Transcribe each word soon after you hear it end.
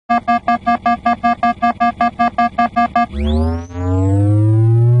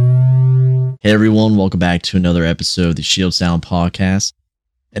Hey everyone, welcome back to another episode of the Shield Sound Podcast,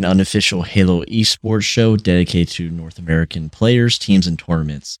 an unofficial Halo esports show dedicated to North American players, teams, and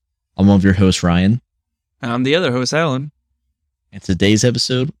tournaments. I'm one of your hosts, Ryan. I'm the other host, Alan. And today's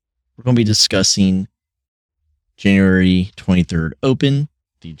episode, we're going to be discussing January 23rd Open,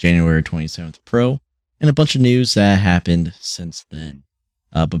 the January 27th Pro, and a bunch of news that happened since then.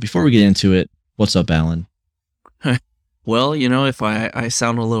 But before we get into it, what's up, Alan? Well, you know, if I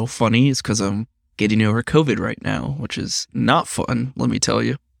sound a little funny, it's because I'm getting over COVID right now, which is not fun, let me tell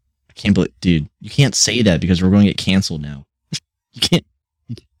you. I can't believe, dude, you can't say that because we're going to get canceled now.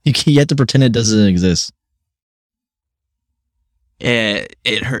 You have to pretend it doesn't exist.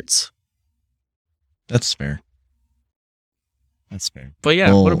 It hurts. That's fair. But yeah,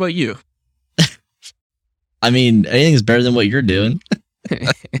 well, what about you? I mean, anything is better than what you're doing.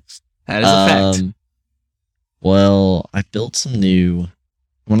 That is a fact. Well, I built some new...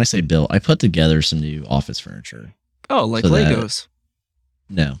 When I say built, I put together some new office furniture. Oh, like so Legos?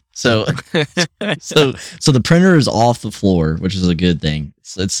 No. So the printer is off the floor, which is a good thing.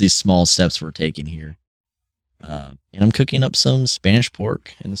 So it's these small steps we're taking here. And I'm cooking up some Spanish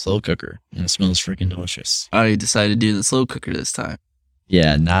pork in the slow cooker, and it smells freaking delicious. I decided to do the slow cooker this time.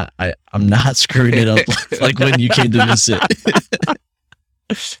 Yeah, I'm not screwing it up like when you came to visit.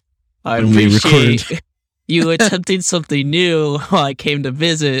 I appreciate you attempting something new while I came to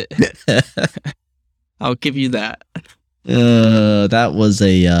visit. I'll give you that. That was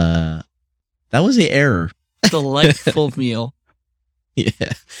a error. Delightful meal.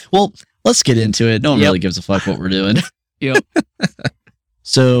 Yeah. Well, let's get into it. No one really gives a fuck what we're doing. Yep.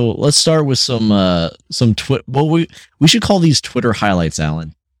 So let's start with some Well, we should call these Twitter highlights,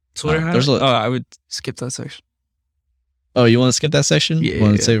 Alan. Twitter highlights? I would skip that section. Oh, you want to skip that section? Yeah. You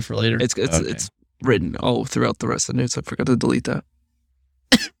want to save it for later? It's written all throughout the rest of the notes. I forgot to delete that.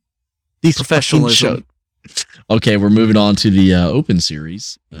 These professionalism. Okay, we're moving on to the Open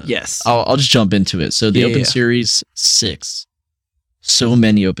Series. Yes. I'll just jump into it. So the Open Series 6. So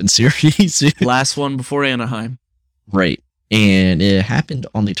many Open Series. Last one before Anaheim. Right. And it happened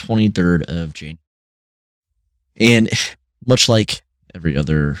on the 23rd of January. And much like every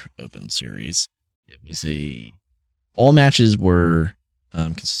other Open Series, all matches were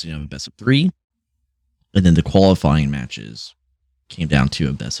consisting of a best of 3. And then the qualifying matches came down to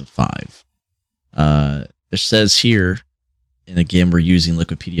a best of 5. It says here, and again, we're using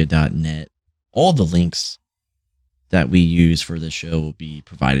liquipedia.net. All the links that we use for this show will be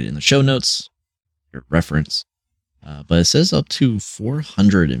provided in the show notes, your reference. But it says up to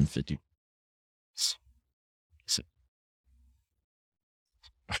 450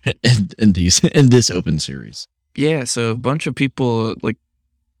 in this Open Series. Yeah, so a bunch of people,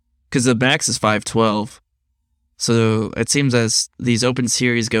 because the max is 512. So it seems as these Open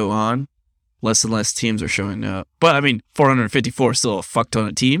Series go on, less and less teams are showing up. But, I mean, 454 is still a fuck ton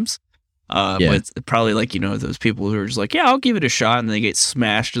of teams. But it's probably those people who are just like, yeah, I'll give it a shot, and they get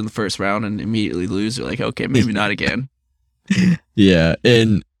smashed in the first round and immediately lose. They're like, okay, maybe not again. Yeah,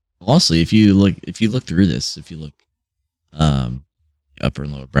 and honestly, if you look through this, if you look upper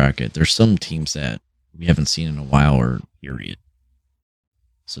and lower bracket, there's some teams that we haven't seen in a while or period.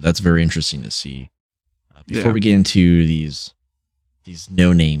 So that's very interesting to see. Before we get into these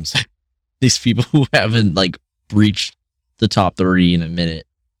no names, these people who haven't breached the top 30 in a minute.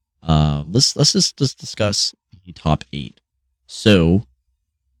 Let's just discuss the top 8. So,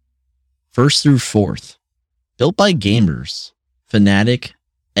 first through 4th, built by gamers, Fnatic,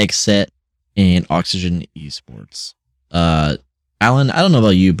 XSET, and Oxygen Esports. Alan, I don't know about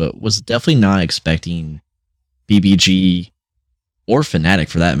you, but was definitely not expecting BBG or Fnatic,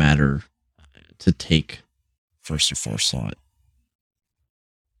 for that matter, to take first or 4th slot.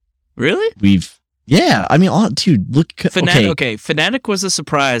 Really? I mean, dude, look. Fnatic was a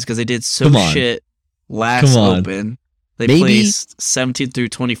surprise because they did shit last Open. They placed 17 through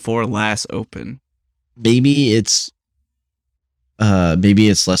 24 last Open. Maybe it's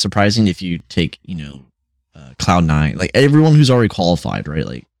less surprising if you take, Cloud9, like everyone who's already qualified, right?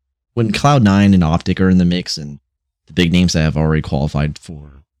 Like when Cloud9 and Optic are in the mix and the big names that have already qualified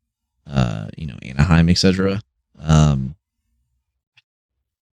for, Anaheim, etc.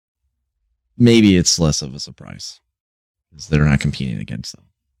 Maybe it's less of a surprise because they're not competing against them.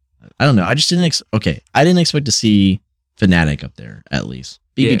 I don't know. I just didn't. I didn't expect to see Fnatic up there at least.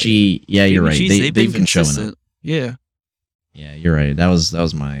 BBG, you're right. They've been showing up. Yeah, you're right. That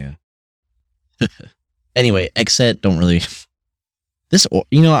was my. Anyway, XSET don't really.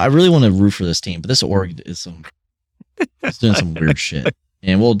 I really want to root for this team, but this org is it's doing some weird shit,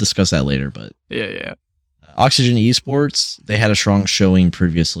 and we'll discuss that later. But yeah. Oxygen Esports, they had a strong showing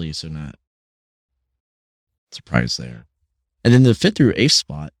previously, so not surprised there. And then the 5th through 8th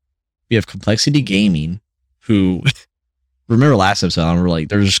spot, we have Complexity Gaming, who remember last episode, we're like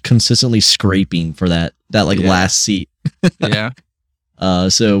they're just consistently scraping for that last seat. Yeah.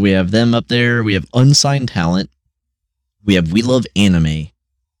 So we have them up there. We have Unsigned Talent. We have We Love Anime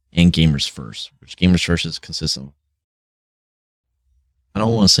and Gamers First, which Gamers First is consistent. I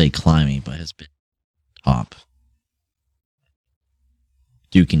don't want to say climbing, but has been top,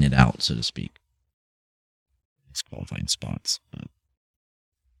 duking it out, so to speak. It's qualifying spots. But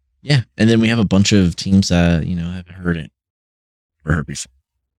yeah, and then we have a bunch of teams that haven't heard it or heard before.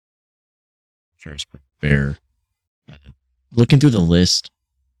 First, fair. Looking through the list,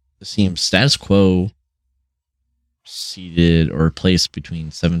 it seems status quo seated or placed between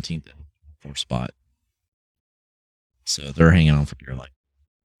 17th and 4th spot. So they're hanging on for dear life.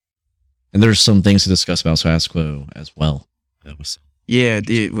 And there's some things to discuss about status quo as well. Yeah,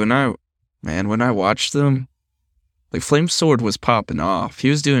 dude, when I watched them, like Flame Sword was popping off. He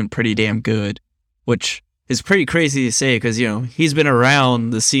was doing pretty damn good, which is pretty crazy to say because, he's been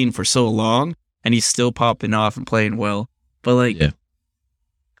around the scene for so long and he's still popping off and playing well. But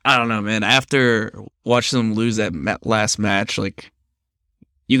I don't know, man. After watching them lose that last match, like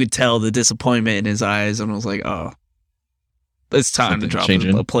you could tell the disappointment in his eyes, and I was like, oh, it's time to drop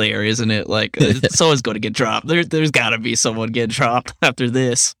a player, isn't it? Like someone's going to get dropped. There's got to be someone get dropped after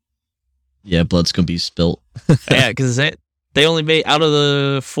this. Yeah, blood's going to be spilt. Yeah, because they only made, out of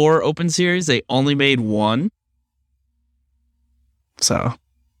the 4 open series, they only made 1. So.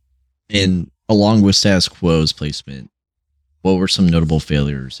 And along with status quo's placement, what were some notable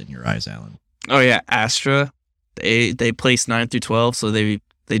failures in your eyes, Alan? Oh, yeah, Astra. They placed 9 through 12, so they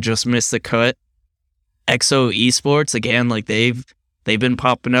just missed the cut. EXO Esports, again, like they've been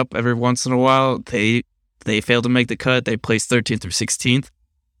popping up every once in a while. They failed to make the cut. They placed 13th through 16th.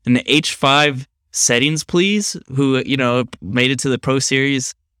 And the H5 Settings Please, who, made it to the Pro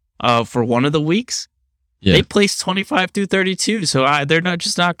Series for one of the weeks, they placed 25 through 32. So they're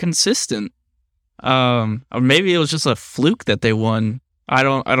not consistent. Or maybe it was just a fluke that they won. I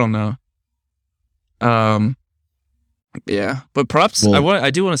don't know. Yeah, but props. Well,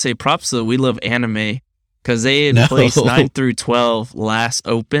 I do want to say props to We Love Anime because they had placed 9 through 12 last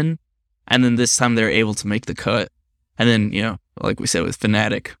open, and then this time they were able to make the cut. And then like we said with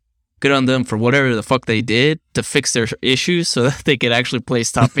Fnatic, good on them for whatever the fuck they did to fix their issues so that they could actually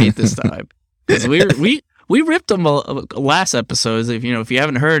place top 8 this time. Because we ripped them last episode. If you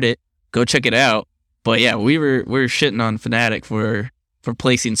haven't heard it, go check it out. But yeah, we were shitting on Fnatic for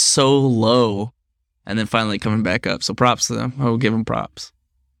placing so low and then finally coming back up. So props to them. I will give them props.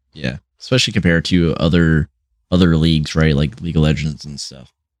 Yeah, especially compared to other leagues, right? Like League of Legends and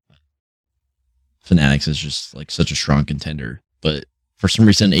stuff. Fnatic is just like such a strong contender, but for some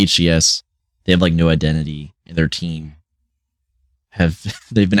reason HCS, they have like no identity in their team.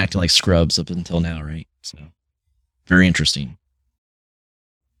 They've been acting like scrubs up until now, right? So very interesting.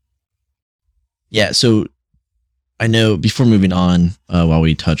 Yeah, so I know before moving on, while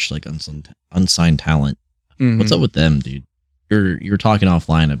we touched like unsigned talent, what's up with them, dude? You're talking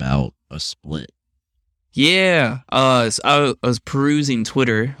offline about a split. Yeah, I was perusing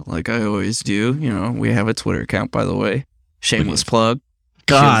Twitter like I always do. We have a Twitter account, by the way. Shameless plug.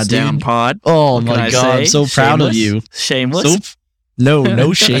 God, dude. Down pod. Oh my God, I'm so proud of you. Shameless.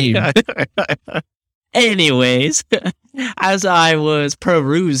 No shame. Anyways, as I was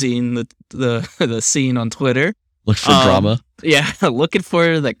perusing the scene on Twitter, look for drama. Yeah, looking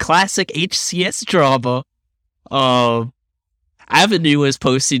for the classic HCS drama. Avenue was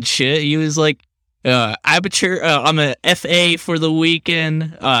posting shit. He was like, Aperture, I'm a FA for the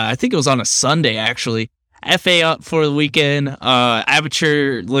weekend. I think it was on a Sunday, actually. FA up for the weekend.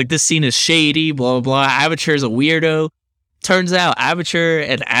 Aperture, like, this scene is shady, blah, blah, blah. Aperture is a weirdo. Turns out Aperture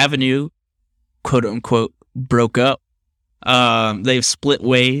and Avenue, quote unquote, broke up. They've split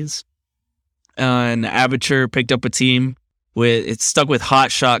ways. And Aperture picked up a team it's stuck with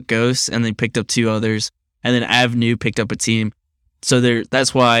Hotshot Ghosts, and they picked up 2 others. And then Avenue picked up a team. So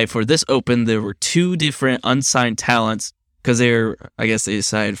that's why for this open, there were 2 different unsigned talents because they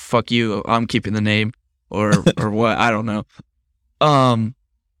decided, fuck you, I'm keeping the name or what, I don't know.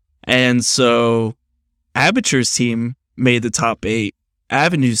 And so Aperture's team made the top 8.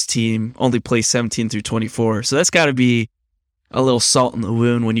 Avenue's team only placed 17 through 24. So that's got to be a little salt in the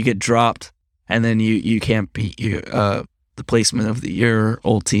wound when you get dropped and then you can't beat the placement of your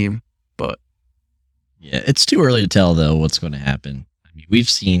old team. But yeah, it's too early to tell, though, what's going to happen. I mean, we've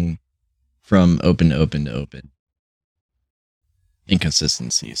seen from open to open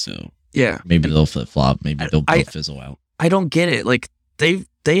inconsistency, so yeah, maybe they'll flip-flop, maybe they'll fizzle out. I don't get it. Like,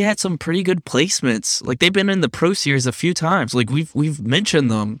 they had some pretty good placements. Like they've been in the Pro Series a few times. Like we've mentioned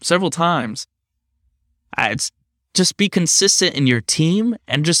them several times. It's just be consistent in your team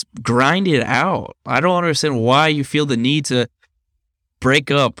and just grind it out. I don't understand why you feel the need to break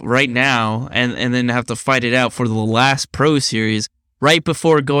up right now and then have to fight it out for the last Pro Series right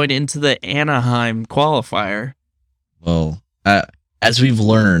before going into the Anaheim qualifier. Well, as we've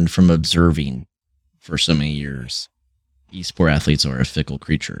learned from observing for so many years, esport athletes are a fickle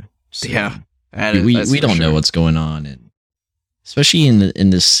creature. So Yeah, we don't know what's going on, and especially in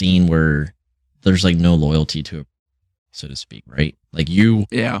this scene where there's like no loyalty to it, so to speak, right? Like you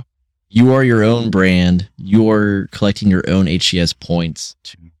are your own brand. You're collecting your own HCS points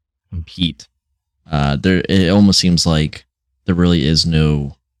to compete. It almost seems like there really is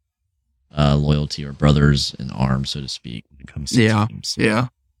no loyalty or brothers in arms, so to speak, when it comes to teams. Yeah.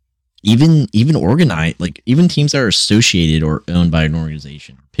 Even organized, like even teams that are associated or owned by an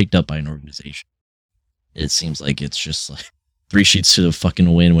organization, or picked up by an organization, it seems like it's just like 3 sheets to the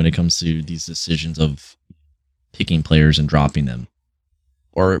fucking wind when it comes to these decisions of picking players and dropping them,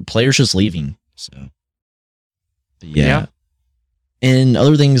 or players just leaving. So, but yeah. And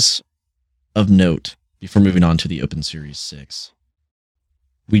other things of note before moving on to the Open Series 6,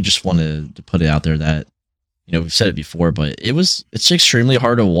 we just wanted to put it out there that, you know, we've said it before, but it's extremely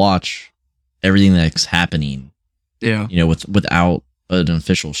hard to watch everything that's happening. Yeah. You know, without an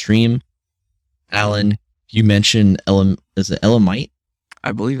official stream. Alan, you mentioned is it Elamite?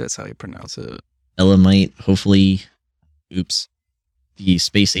 I believe that's how you pronounce it. Elamite, hopefully, the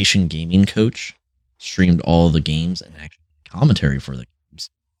Space Station gaming coach streamed all of the games and actually commentary for the games.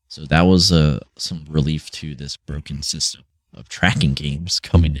 So that was some relief to this broken system of tracking games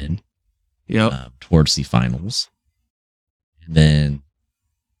coming in. Towards the finals. And then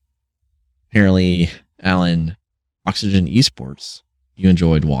apparently, Alan, Oxygen Esports, you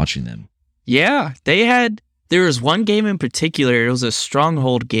enjoyed watching them. Yeah, there was one game in particular, it was a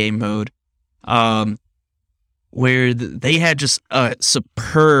Stronghold game mode, where they had just a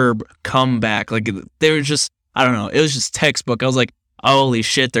superb comeback. Like, they were just, I don't know, it was just textbook. I was like, holy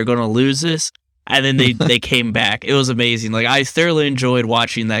shit, they're going to lose this. And then they came back. It was amazing. Like, I thoroughly enjoyed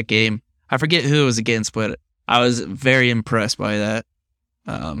watching that game. I forget who it was against, but I was very impressed by that.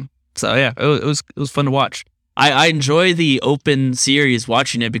 So yeah, it was fun to watch. I enjoy the Open Series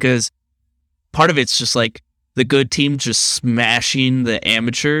watching it because part of it's just like the good team just smashing the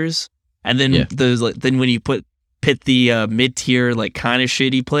amateurs, and then then when you pit the mid tier like kind of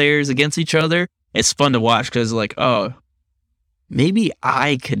shitty players against each other, it's fun to watch because like, oh, maybe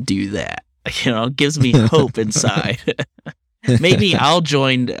I could do that. You know, it gives me hope inside. Maybe I'll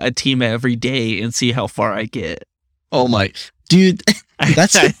join a team every day and see how far I get. Oh my, dude,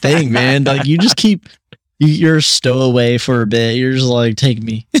 that's the thing, man. Like you just you're a stowaway for a bit. You're just like, take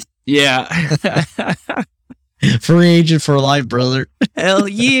me. Yeah. Free agent for life, brother. Hell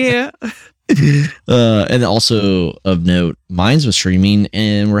yeah. And also of note, Mines was streaming,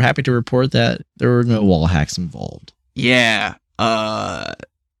 and we're happy to report that there were no wall hacks involved. Yeah.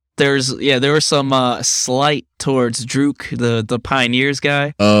 There was some slight towards Druk, the Pioneers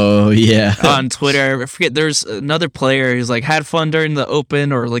guy. Oh yeah, on Twitter. I forget. There's another player who's like had fun during the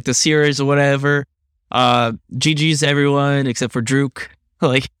Open or like the series or whatever. GG's everyone except for Druk.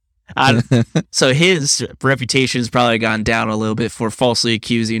 Like, so his reputation's probably gone down a little bit for falsely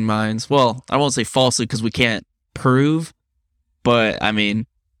accusing Mines. Well, I won't say falsely because we can't prove, but I mean,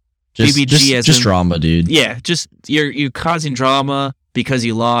 just drama, dude. Yeah, just you're causing drama because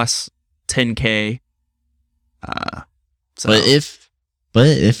you lost 10K. So. But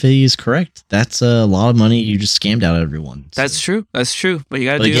if he's correct, that's a lot of money you just scammed out of everyone. So. That's true. But you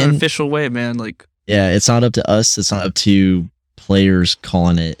gotta do it an official way, man. Like, yeah, it's not up to us. It's not up to players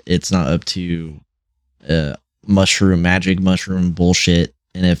calling it. It's not up to magic mushroom bullshit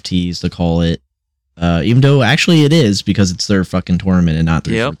NFTs to call it. Even though actually it is because it's their fucking tournament and not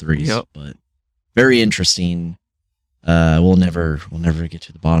 343s. Yep. But very interesting. We'll never get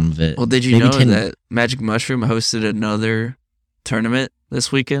to the bottom of it. Well, did you know that Magic Mushroom hosted another tournament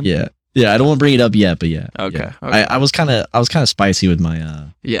this weekend? Yeah. I don't want to bring it up yet, but yeah. Okay. I was kind of spicy with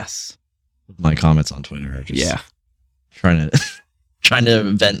my yes, with my comments on Twitter. Trying to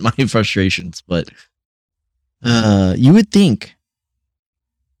vent my frustrations, but you would think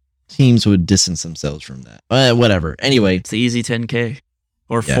teams would distance themselves from that. Whatever. Anyway, it's the easy 10K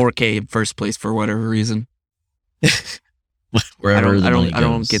or 4K in first place for whatever reason. Wherever I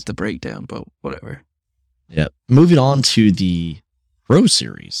don't get the breakdown, but whatever. Yeah. Moving on to the Pro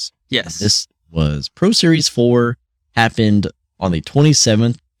Series. Yes. This was Pro Series 4, happened on the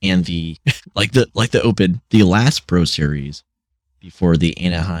 27th, and the like the Open, the last Pro Series before the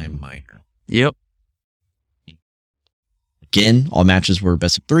Anaheim minor. Yep. Again, all matches were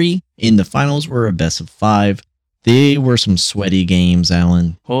best of 3. In the finals were a best of 5. They were some sweaty games,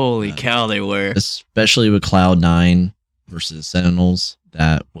 Alan. Holy cow, they were. Especially with Cloud9 versus Sentinels.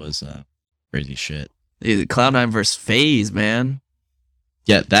 That was crazy shit. Dude, Cloud9 versus FaZe, man.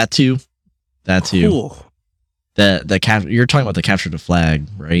 Yeah, that too. Cool. You're talking about the capture the flag,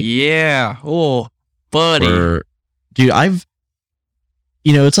 right? Yeah. Oh, buddy. Dude,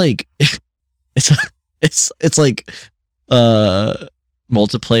 it's like it's like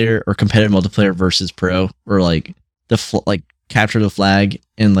multiplayer or competitive multiplayer versus pro, or like capture the flag,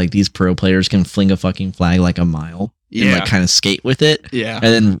 and like these pro players can fling a fucking flag like a mile and like kind of skate with it. Yeah.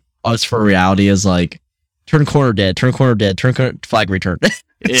 And then us for reality is like turn corner dead, flag return.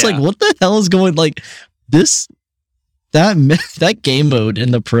 It's like, what the hell is going like this? That game mode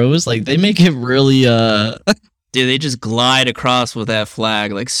in the pros, like they make it really dude, they just glide across with that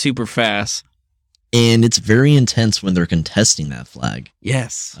flag like super fast. And it's very intense when they're contesting that flag.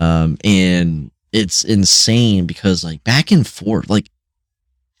 Yes. And it's insane because like back and forth, like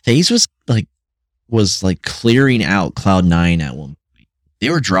FaZe was clearing out Cloud9 at one point. They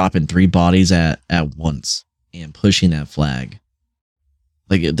were dropping 3 bodies at once and pushing that flag.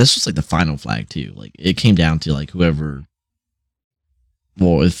 Like this was like the final flag too. Like it came down to like whoever.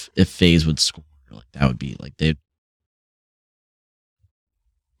 Well, if FaZe would score, like that would be like they.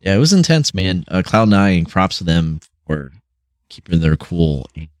 Yeah, it was intense, man. Cloud9, props to them for keeping their cool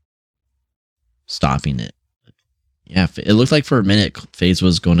and stopping it. Yeah, it looked like for a minute FaZe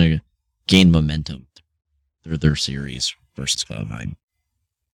was going to gain momentum through their series versus Cloud9.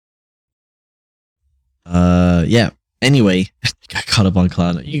 Yeah. Anyway, got caught up on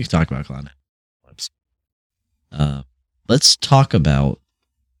Cloud9. You can talk about Cloud9. Let's talk about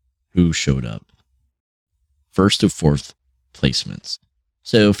who showed up. First to fourth placements.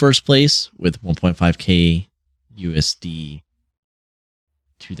 So first place with 1.5k USD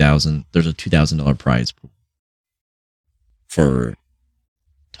 2,000. There's a $2,000 prize pool for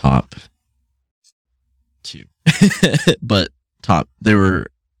top 2. But there were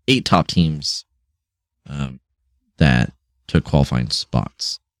 8 top teams that took qualifying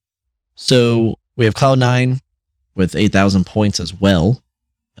spots. So we have Cloud9 with 8,000 points as well.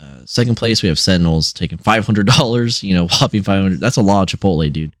 Second place, we have Sentinels taking $500. Whopping 500. That's a lot of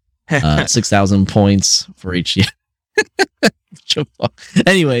Chipotle, dude. 6,000 points for each.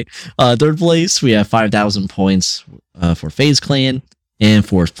 Anyway, third place, we have 5,000 points for FaZe Clan. And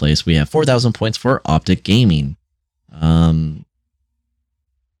fourth place, we have 4,000 points for Optic Gaming. I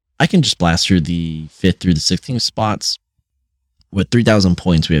can just blast through the 5th through the 16th spots. With 3,000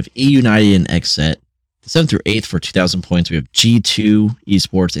 points, we have E United and XSET. The 7th through 8th for 2,000 points, we have G2,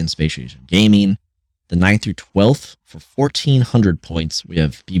 Esports, and Space Station Gaming. The 9th through 12th for 1,400 points, we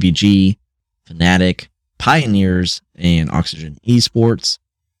have BBG, Fnatic, Pioneers, and Oxygen Esports.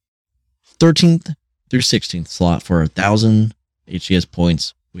 13th through 16th slot for 1,000 HCS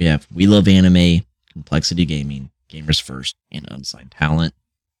points, we have We Love Anime, Complexity Gaming, Gamers First, and Unsigned Talent.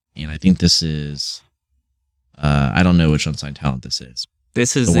 And I think this is... I don't know which Unsigned Talent this is.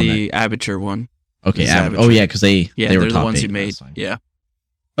 This is the Aperture one. Okay. Oh yeah, because they were the top ones 8 you made. Yeah.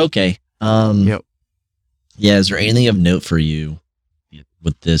 Okay. Yep. Yeah. Is there anything of note for you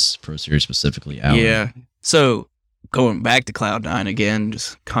with this Pro Series specifically, Alan? Yeah. So going back to Cloud9 again,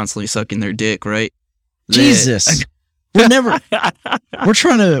 just constantly sucking their dick, right? Jesus. We're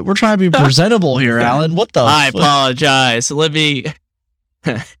trying to be presentable here, Alan. What the? I apologize. Let me.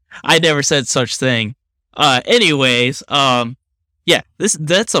 I never said such thing. Anyways, yeah,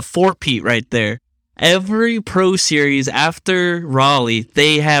 that's a four-peat right there. Every Pro Series after Raleigh,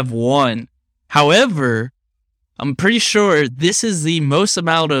 they have won. However, I'm pretty sure this is the most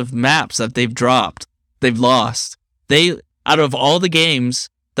amount of maps that they've dropped. They've lost. Out of all the games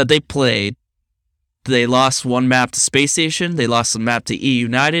that they played, they lost 1 map to Space Station, they lost a map to E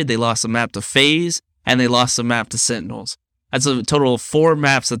United, they lost a map to FaZe, and they lost a map to Sentinels. That's a total of 4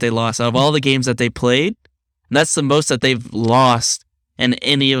 maps that they lost out of all the games that they played. And that's the most that they've lost in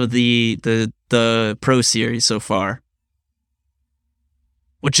any of the Pro Series so far.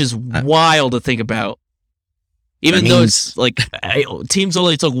 Which is wild to think about. Even though it's like teams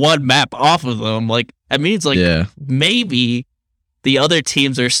only took 1 map off of them, like that means maybe the other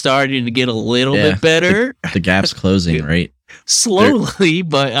teams are starting to get a little bit better. The gap's closing, right? Slowly,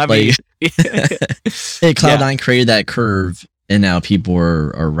 but I mean Cloud9 created that curve and now people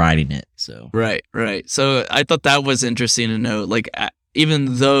are riding it. So Right. So I thought that was interesting to note. Like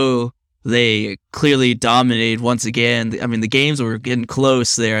even though they clearly dominated once again, I mean the games were getting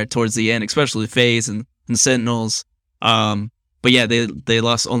close there towards the end, especially FaZe and Sentinels. But yeah, they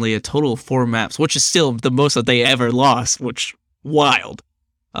lost only a total of 4 maps, which is still the most that they ever lost, which wild.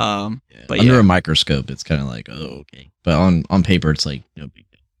 But under a microscope, it's kind of like, oh, okay. But on paper, it's like no big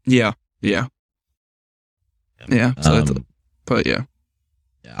deal. Yeah. So but yeah,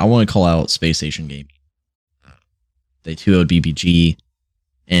 I want to call out FACEIT Gaming. They 2-0'd BBG,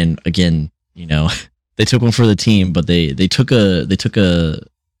 and again, they took one for the team, but they took a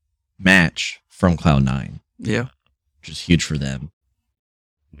match from Cloud9. Yeah, which is huge for them.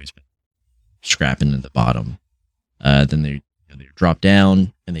 Scrapping at the bottom. Then they dropped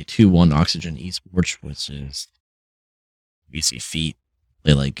down and they 2-1 Oxygen Esports, which is FACEIT.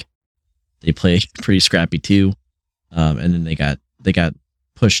 They play pretty scrappy too. And then they got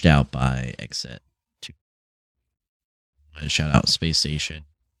pushed out by XSET. Shout out FACEIT.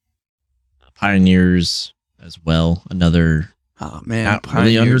 Pioneers as well. Another not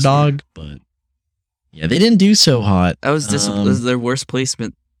really underdog, but yeah, they didn't do so hot. That was their worst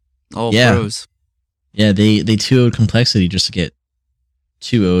placement. All pros. Yeah, they 2-0'd Complexity just to get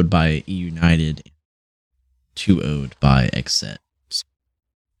 2-0'd by E United, 2-0'd by XSET.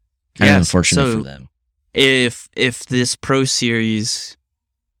 Kind of unfortunate for them. If this Pro Series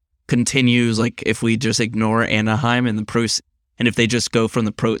continues, like if we just ignore Anaheim and and if they just go from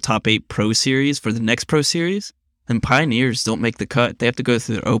the top 8 Pro Series for the next Pro Series, then Pioneers don't make the cut. They have to go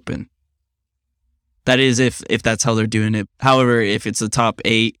through the Open. That is if that's how they're doing it. However, if it's the top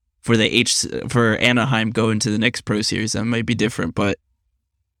 8 for for Anaheim going to the next Pro Series, that might be different. But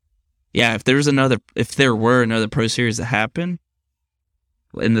yeah, if there were another Pro Series to happen,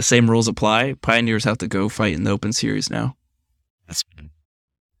 and the same rules apply, Pioneers have to go fight in the Open Series now.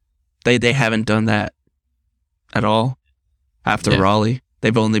 They haven't done that at all after Raleigh.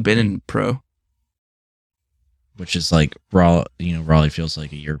 They've only been in Pro. Which is like Raleigh feels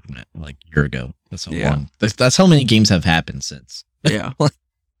like a year ago. That's how long. That's how many games have happened since. Yeah,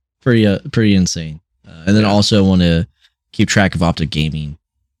 pretty insane. And then also want to keep track of Optic Gaming,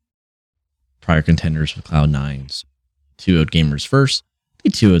 prior contenders with Cloud9's 2-0'd Gamers first.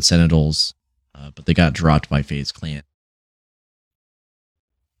 They 2-0'd Sentinels, but they got dropped by FaZe Clan.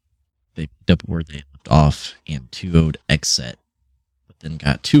 They picked up where they left off and 2-0'd XSET, but then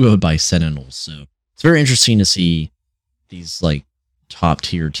got 2-0'd by Sentinels. So it's very interesting to see these like top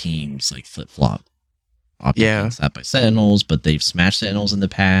tier teams like flip flop. That by Sentinels, but they've smashed Sentinels in the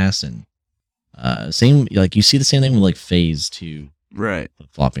past, and same like you see the same thing with like FaZe too, right? Flip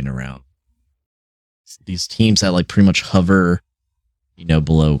flopping around. These teams that like pretty much hover,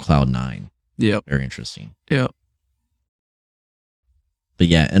 below Cloud9. Yep. Very interesting. Yep. But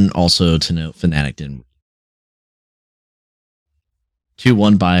yeah, and also to note, Fnatic didn't.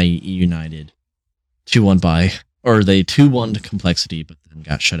 2-1 by E United. 2-1 to Complexity, but then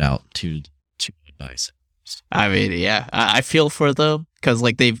got shut out 2-2 by. I mean, yeah, I feel for them because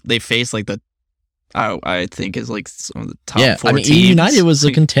like they faced like I think is like some of the top 4 teams. E United was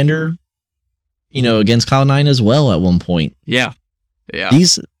a contender, against Cloud9 as well at one point. Yeah.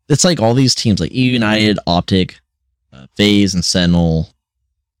 It's like all these teams like E United, Optic, FaZe, and Sentinel.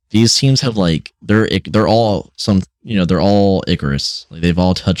 These teams have like they're all they're all Icarus. Like they've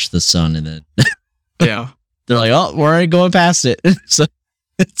all touched the sun, and then they're like, oh, we're already going past it. So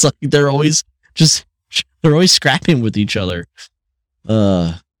it's like they're always scrapping with each other.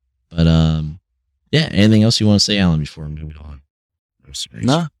 Yeah. Anything else you want to say, Alan, before we move on?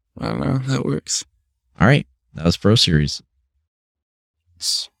 No, I don't know. That works. All right, that was Pro Series.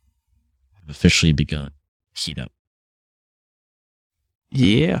 Have officially begun. Heat up.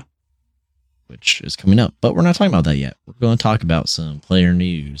 Yeah. Which is coming up, but we're not talking about that yet. We're going to talk about some player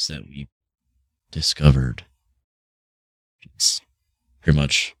news that we discovered. It's pretty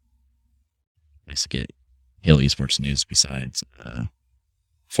much nice to get Halo Esports news besides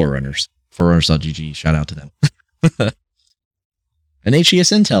Forerunners. Forerunners.gg, shout out to them. And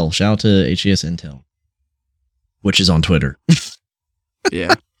HCS Intel, shout out to HCS Intel, which is on Twitter.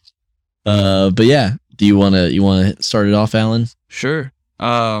 Yeah. But yeah, do you want to start it off, Alan? Sure.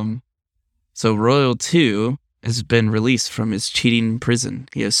 So Royal 2 has been released from his cheating prison.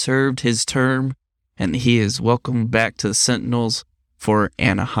 He has served his term, and he is welcomed back to the Sentinels for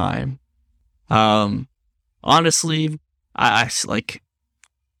Anaheim. Honestly, I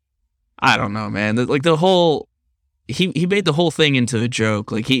don't know, man. Like the whole, he made the whole thing into a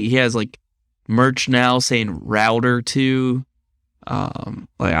joke. Like he has like merch now saying Router 2. I don't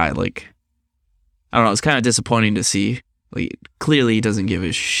know. It's kind of disappointing to see. Like, clearly he doesn't give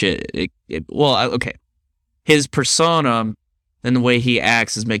a shit. Okay. His persona and the way he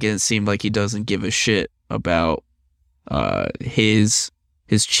acts is making it seem like he doesn't give a shit about his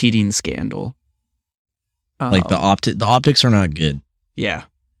cheating scandal. Like the optics are not good. Yeah.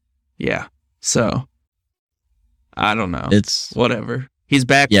 So I don't know. It's whatever. He's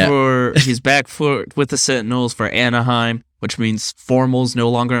back with the Sentinels for Anaheim, which means Formal's no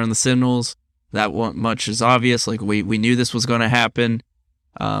longer on the Sentinels. That much is obvious. Like we knew this was going to happen.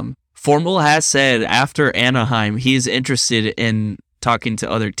 Formal has said after Anaheim he's interested in talking to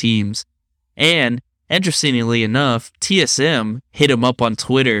other teams, and interestingly enough, TSM hit him up on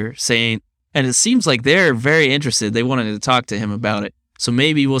Twitter saying, and it seems like they're very interested. They wanted to talk to him about it. So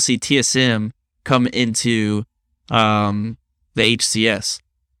maybe we'll see TSM come into the HCS.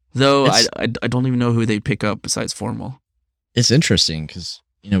 Though I don't even know who they'd pick up besides Formal. It's interesting because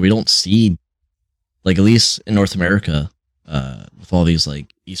we don't see, like, at least in North America, with all these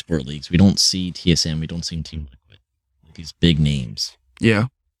like esport leagues, we don't see TSM, we don't see Team Liquid, like, these big names. Yeah.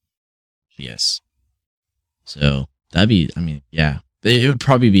 Yes. So that'd be, it would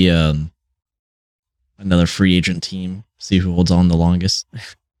probably be another free agent team. See who holds on the longest.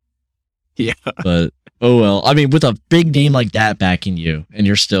 Yeah. But oh well. I mean, with a big name like that backing you, and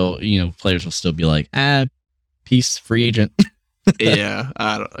you're still, players will still be like, peace, free agent. Yeah.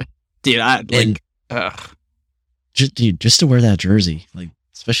 I don't know. Dude, just to wear that jersey, like,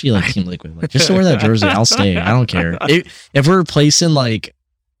 especially like Team Liquid, like, just to wear that jersey, I'll stay. I don't care. If we're placing like,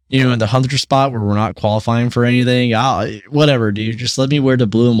 in the 100th spot where we're not qualifying for anything, whatever, dude. Just let me wear the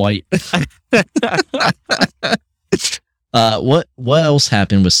blue and white. What else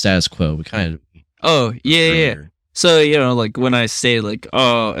happened with status quo? We kind of. Oh yeah. So like when I say like,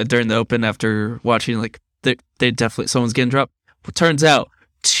 during the Open after watching, like, they definitely, someone's getting dropped. Well, turns out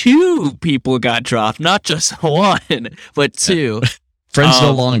 2 people got dropped, not just 1, but 2. Friends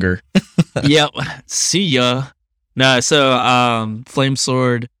no longer. Yep. See ya. No, so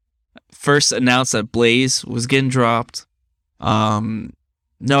Flamesword first announced that Blaze was getting dropped. No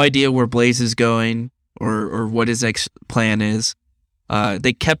idea where Blaze is going or what his next plan is.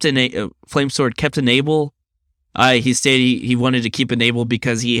 They kept Flamesword kept Enable. He stated he wanted to keep Enable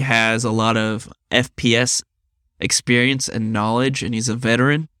because he has a lot of FPS experience and knowledge, and he's a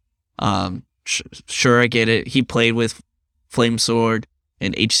veteran. Sure, I get it. He played with Flamesword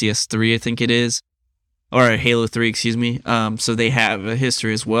in HCS 3, I think it is, or Halo 3, excuse me. So they have a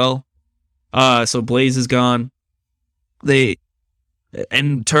history as well. So Blaze is gone. They,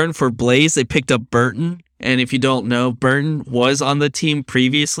 in turn for Blaze, they picked up Burton. And if you don't know, Burton was on the team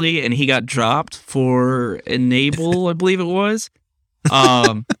previously, and he got dropped for Enable, I believe it was.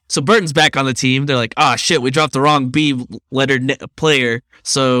 So Burton's back on the team. They're like, shit, we dropped the wrong B-lettered player.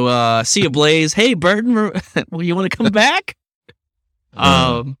 So see you, Blaze. Hey, Burton, well, you want to come back?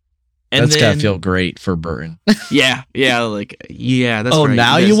 And that's gotta feel great for Burton. yeah, that's oh, right.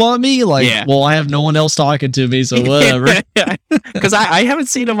 Now you want me? Like, yeah. Well, I have no one else talking to me, so whatever. Because I haven't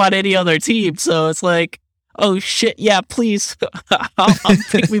seen him on any other team, so it's like, oh shit, yeah, please, I'll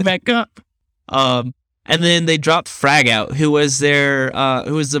pick me back up. And then they dropped Fragout, who was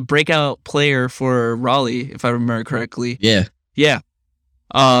the breakout player for Raleigh, if I remember correctly. Yeah.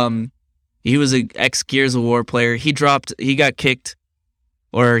 He was an ex-Gears of War player. He got kicked,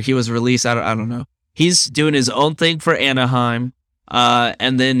 or he was released. I don't know. He's doing his own thing for Anaheim,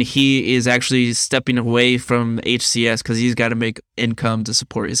 and then he is actually stepping away from HCS because he's got to make income to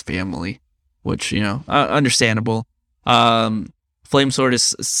support his family, which, understandable. Flamesword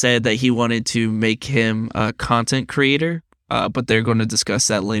has said that he wanted to make him a content creator, but they're going to discuss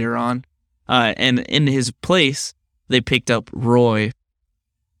that later on. And in his place, they picked up Roy.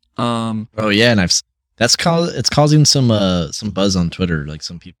 And it's causing some buzz on Twitter. Like,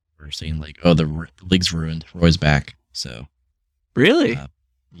 some people are saying like, oh, the league's ruined. Roy's back. So really,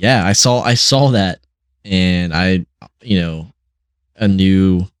 yeah, I saw that, and a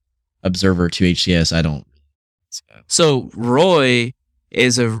new observer to HCS. I don't. So Roy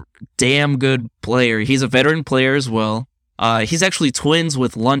is a damn good player. He's a veteran player as well. He's actually twins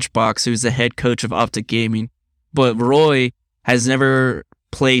with Lunchbox, who's the head coach of Optic Gaming. But Roy has never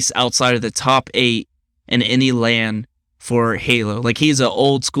placed outside of the top 8 in any LAN for Halo. Like, he's an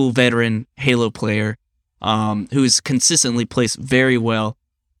old school veteran Halo player who's consistently placed very well.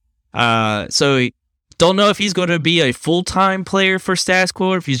 So don't know if he's going to be a full-time player for Status Quo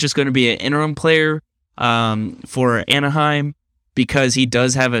or if he's just going to be an interim player for Anaheim, because he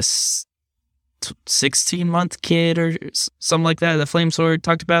does have a 16-month kid or something like that Flamesword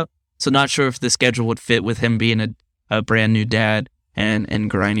talked about. So not sure if the schedule would fit with him being a brand new dad and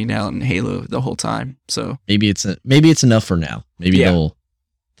grinding out in Halo the whole time. So maybe it's enough for now. Maybe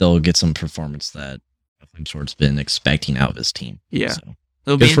they'll get some performance that Flamesword's been expecting out of his team. Yeah, so,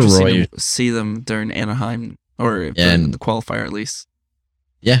 it'll be interesting to see them during Anaheim or during the qualifier at least.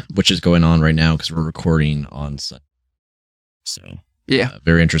 Yeah, which is going on right now because we're recording on Sunday. So Yeah.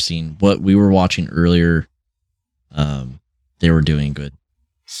 very interesting. What we were watching earlier, they were doing good.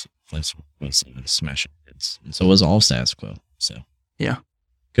 Was smashing hits, and so was all status quo. So yeah,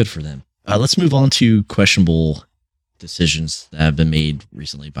 good for them. Let's move on to questionable decisions that have been made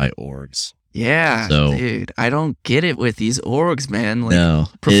recently by orgs. Yeah, so, dude, I don't get it with these orgs, man. Like, no,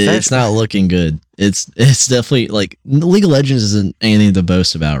 it's not looking good. It's definitely like League of Legends isn't anything to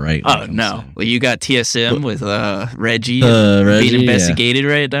boast about, right? Oh no, well, you got TSM with Reggie being investigated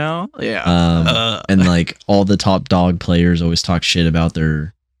right now. Yeah, and like all the top dog players always talk shit about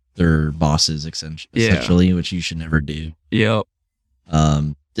their bosses, essentially, which you should never do. Yep.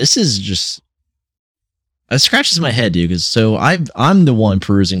 This is just. It scratches my head, dude, because I'm the one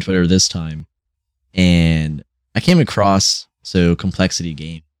perusing Twitter this time, and I came across Complexity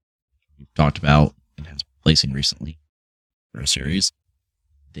Game we've talked about and has been placing recently for a series.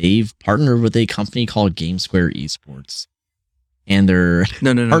 They've partnered with a company called GameSquare Esports, and they're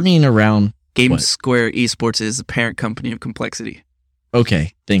partnering around. GameSquare Esports is the parent company of Complexity.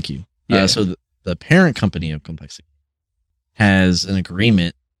 Okay, thank you. Yeah. So the parent company of Complexity has an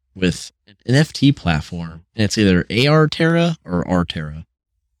agreement with an NFT platform, and it's either ARterra or Arterra.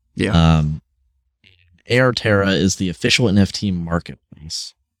 Yeah. ARterra is the official NFT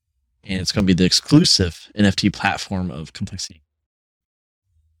marketplace, and it's going to be the exclusive NFT platform of Complexity.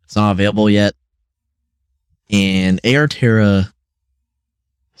 It's not available yet, and ARterra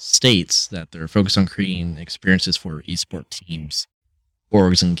states that they're focused on creating experiences for esport teams,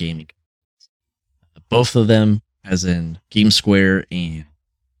 orgs, and gaming. Both of them, as in GameSquare and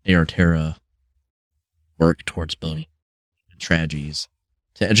ARterra, work towards building strategies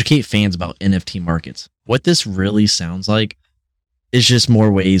to educate fans about NFT markets. What this really sounds like is just more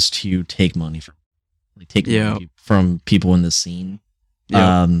ways to take money from people in the scene.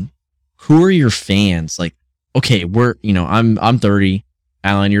 Yeah. Who are your fans? Like, okay, I'm 30,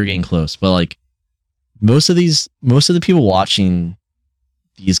 Alan, you're getting close, but like most of the people watching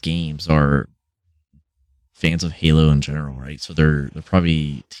these games are fans of Halo in general, right? So they're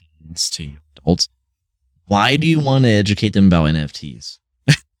probably teens to adults. Why do you want to educate them about NFTs?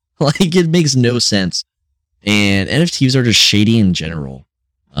 Like, it makes no sense. And NFTs are just shady in general.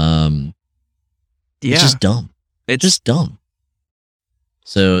 It's just dumb. It's just dumb.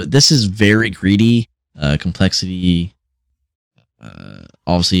 So this is very greedy. Complexity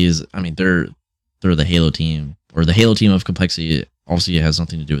obviously is, they're the Halo team, or the Halo team of Complexity. Obviously it has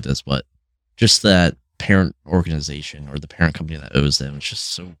nothing to do with this, but just that parent organization or the parent company that owes them. It's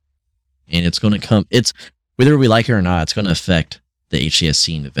just so, and it's going to come. It's whether we like it or not, it's going to affect the HCS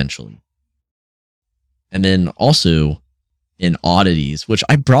scene eventually. And then also in oddities, which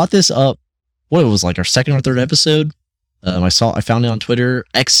I brought this up. What it was like our second or third episode. I found it on Twitter.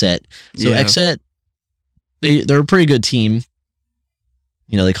 XSET. So XSET, they're a pretty good team.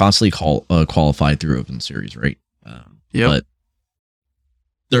 They constantly qualify through Open Series, right? But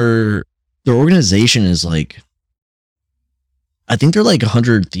their organization is like, I think they're like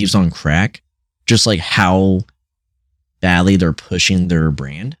 100 Thieves on crack, just like how badly they're pushing their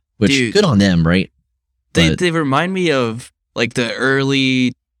brand, which good on them, right? They remind me of like the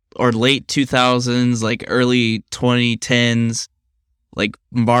early or late 2000s, like early 2010s, like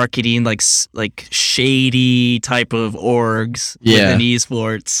marketing, like shady type of orgs within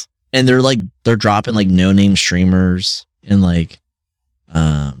esports. And they're dropping like no-name streamers and like,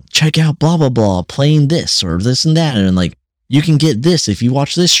 check out blah blah blah playing this or this and that, and like you can get this if you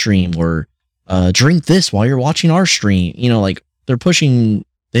watch this stream, or drink this while you're watching our stream. Like they're pushing.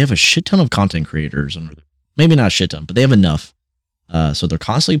 They have a shit ton of content creators, and maybe not a shit ton, but they have enough. So they're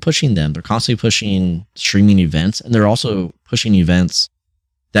constantly pushing them. They're constantly pushing streaming events, and they're also pushing events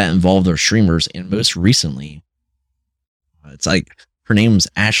that involve their streamers. And most recently, it's like her name's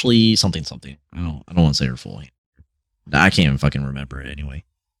Ashley something. I don't want to say her full name. I can't even fucking remember it anyway.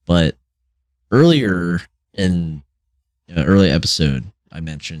 But earlier in an early episode, I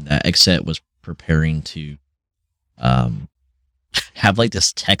mentioned that XSET was preparing to have like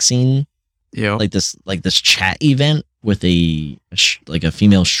this texting, like this chat event with a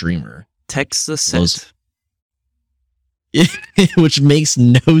female streamer. Text the set. Which makes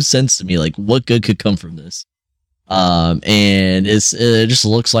no sense to me. Like, what good could come from this? And it just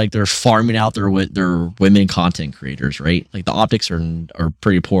looks like they're farming out their women content creators, right? Like the optics are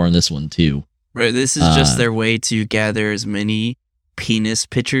pretty poor on this one too. Right, this is just their way to gather as many penis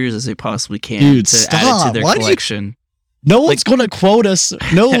pictures as they possibly can, dude, to stop. add it to their collection. No one's going to quote us.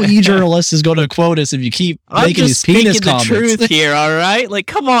 No e-journalist is going to quote us if you keep making these penis comments. I'm just speaking the truth here, all right? Like,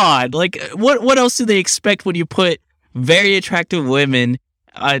 come on. Like, what else do they expect when you put very attractive women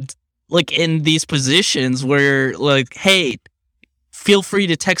like in these positions where like, hey, feel free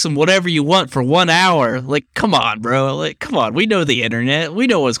to text them whatever you want for 1 hour. Like, come on, bro. Like, come on. We know the internet. We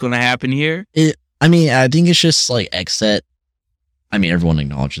know what's going to happen here. I think it's just like XSET. I mean, everyone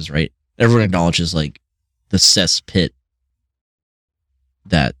acknowledges, right? Everyone acknowledges like the cesspit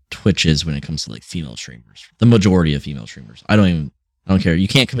that Twitch is when it comes to like female streamers. The majority of female streamers. I don't care. You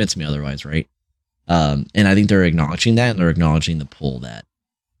can't convince me otherwise, right? And I think they're acknowledging that, and they're acknowledging the pull that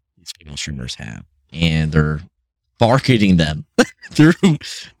these female streamers have, and they're marketing them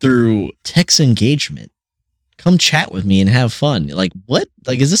through text engagement. Come chat with me and have fun. Like, what?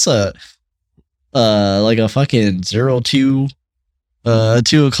 Like, is this a fucking 2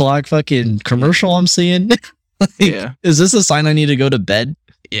 o'clock fucking commercial I'm seeing? Like, yeah. Is this a sign I need to go to bed?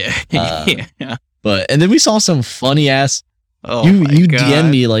 Yeah. Yeah. But and then we saw some funny ass. Oh, you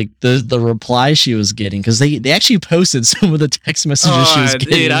DM'd me like the reply she was getting, because they actually posted some of the text messages she was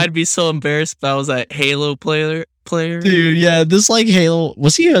getting. Dude, I'd be so embarrassed if I was that Halo player. Dude, yeah, this like Halo.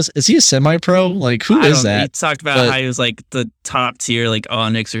 Is he a semi-pro? Like, who is that? He talked about how he was like the top tier, like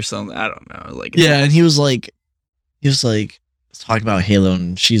Onyx or something. I don't know. Like, yeah, and he was talking about Halo,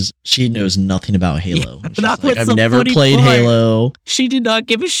 and she knows nothing about Halo. Yeah, like, I've never played Halo. She did not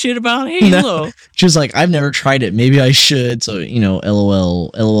give a shit about Halo. No. She was like, I've never tried it. Maybe I should. So,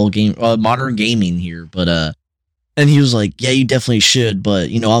 LOL game, modern gaming here. But and he was like, yeah, you definitely should. But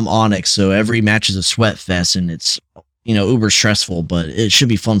I'm Onyx, so every match is a sweat fest, and it's uber stressful. But it should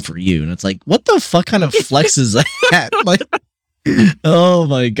be fun for you. And it's like, what the fuck kind of flex is that? Like. Oh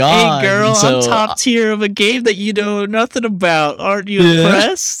my god! Hey girl, I'm top tier of a game that you know nothing about. Aren't you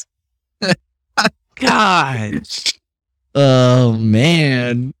impressed? God. Oh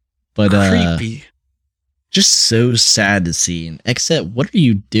man, but creepy. Just so sad to see. And XSET, what are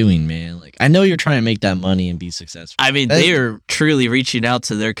you doing, man? Like, I know you're trying to make that money and be successful. I mean, they are truly reaching out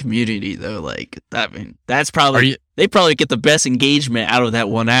to their community, though. Like, that's probably they probably get the best engagement out of that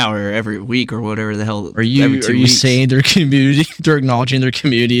 1 hour every week or whatever the hell. Are you saying their community? They're acknowledging their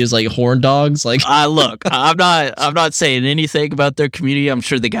community is like horn dogs? Like, look, I'm not saying anything about their community. I'm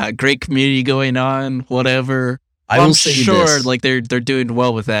sure they got a great community going on. Whatever. I'm sure like they're doing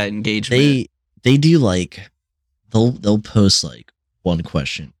well with that engagement. They do like they'll post like one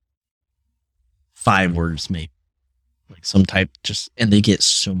question, 5 words maybe, like some type, and they get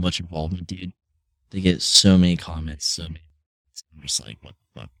so much involvement, dude. They get so many comments, so many. I'm just like, what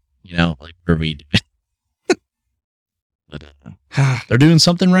the fuck, like, what are we doing? But they're doing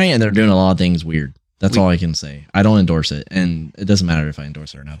something right, and they're doing a lot of things weird. That's all I can say. I don't endorse it, and it doesn't matter if I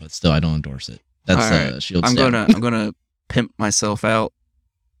endorse it or not. But still, I don't endorse it. That's Shield. I'm gonna pimp myself out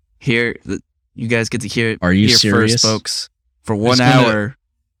here. You guys get to hear it. Are you here serious, first, folks? For 1 hour,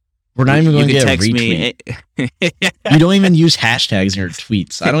 we're not even going to get a retweet. Me. You don't even use hashtags in your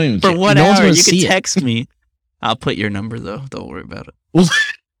tweets. I don't even. For 1 hour, you can text me. I'll put your number though. Don't worry about it.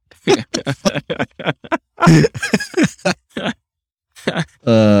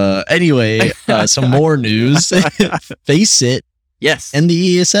 Anyway, some more news. FACEIT. Yes. And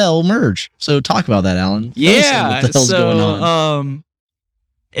the ESL merge. So talk about that, Alan. Yeah. What the hell's going on?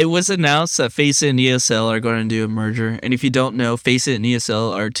 It was announced that FACEIT and ESL are going to do a merger. And if you don't know, FACEIT and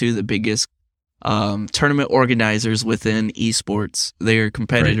ESL are 2 of the biggest tournament organizers within esports. They are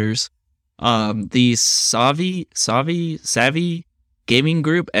competitors. Right. The Savvy Gaming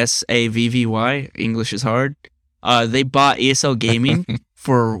Group, SAVVY, English is hard. They bought ESL Gaming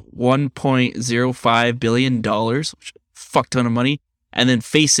for $1.05 billion, which is a fuck ton of money. And then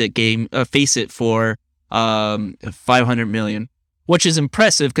FACEIT for $500 million. Which is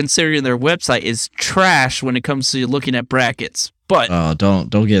impressive considering their website is trash when it comes to looking at brackets. But don't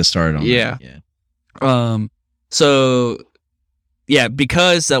get started on that. Yeah. So yeah,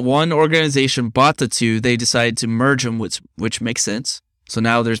 because that one organization bought the 2, they decided to merge them, which makes sense. So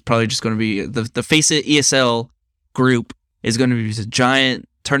now there's probably just going to be the FACEIT ESL group is going to be a giant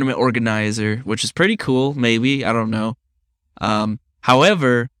tournament organizer, which is pretty cool. Maybe, I don't know.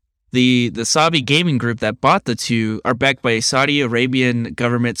 However, the Saudi Gaming Group that bought the 2 are backed by Saudi Arabian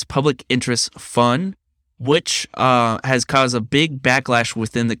government's public interest fund, which has caused a big backlash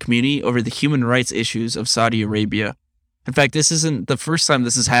within the community over the human rights issues of Saudi Arabia. In fact, this isn't the first time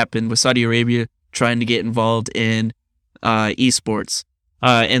this has happened with Saudi Arabia trying to get involved in esports.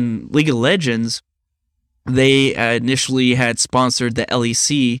 In League of Legends, they initially had sponsored the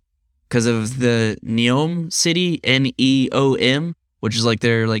LEC because of the Neom city, NEOM, which is like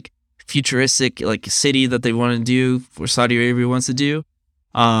their like futuristic like city that they want to do, or Saudi Arabia wants to do.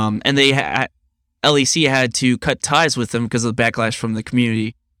 And they LEC had to cut ties with them because of the backlash from the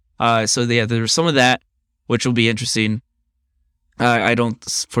community. So there was some of that, which will be interesting. I don't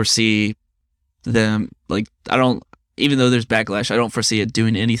foresee them even though there's backlash, I don't foresee it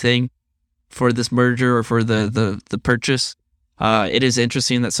doing anything for this merger or for the purchase. It is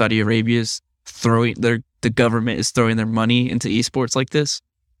interesting that Saudi Arabia is the government is throwing their money into esports like this.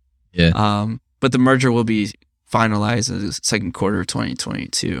 Yeah. But the merger will be finalized in the second quarter of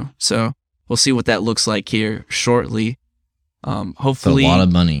 2022. So we'll see what that looks like here shortly. Hopefully, that's a lot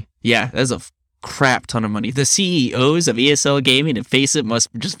of money. Yeah, that's a crap ton of money. The CEOs of ESL Gaming and FACEIT must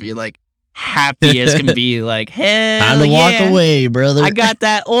just be like happy as can be. Like, hell, time to walk away, brother. I got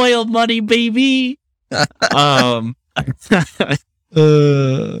that oil money, baby. Yeah,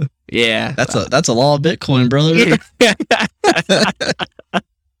 that's a lot of Bitcoin, brother.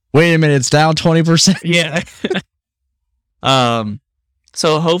 Wait a minute, it's down 20%. Yeah.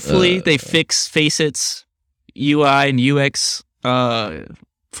 So hopefully they fix FACEIT's UI and UX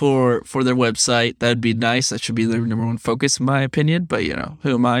for their website. That'd be nice. That should be their number one focus, in my opinion. But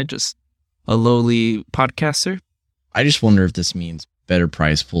who am I? Just a lowly podcaster. I just wonder if this means better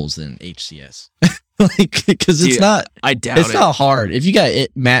prize pools than HCS. Because it's not. I doubt it's not hard. If you got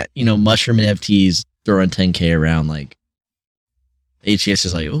mushroom NFTs throwing 10K around, like HCS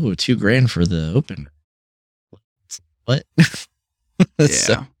is like, oh, $2,000 for the open. What? Yeah.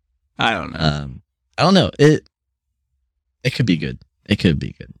 So, I don't know. I don't know. It could be good. It could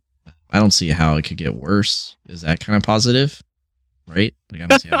be good. I don't see how it could get worse. Is that kind of positive? Right? Like, I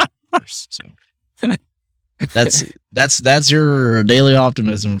don't see how it could get worse. So that's your daily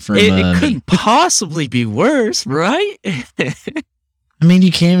optimism from it couldn't possibly be worse, right? I mean,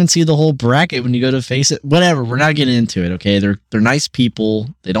 you can't even see the whole bracket when you go to FACEIT. Whatever, we're not getting into it, okay? They're nice people.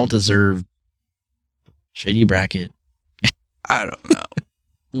 They don't deserve shady bracket. I don't know.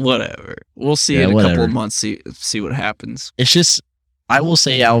 Whatever. We'll see in a couple of months. See what happens. It's just, I will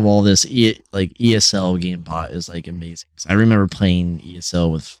say, out of all this, ESL game bot is like amazing. I remember playing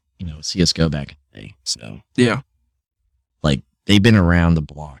ESL with CS:GO back in the day. So yeah, like they've been around the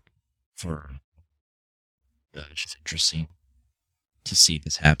block for. It's just interesting to see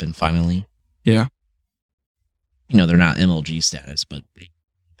this happen finally. Yeah. They're not MLG status, but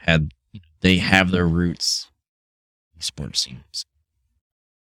they have their roots in sports teams.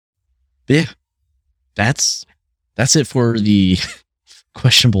 But yeah, that's it for the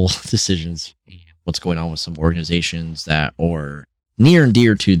questionable decisions. What's going on with some organizations that are near and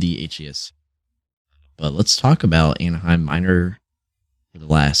dear to the HCS. But let's talk about Anaheim Minor for the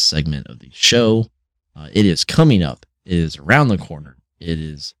last segment of the show. It is coming up. It is around the corner. It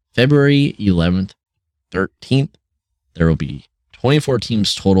is February 11th, 13th. There will be 24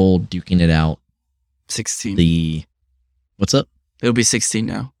 teams total duking it out. 16. What's up? It'll be 16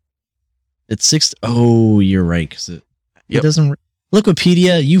 now. It's 6. Oh, you're right. Because it doesn't.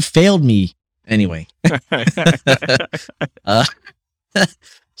 Wikipedia, you failed me. Anyway.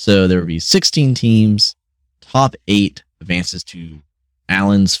 So there will be 16 teams. Top 8 advances to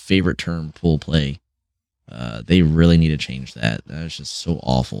Alan's favorite term, pool play. They really need to change that. That is just so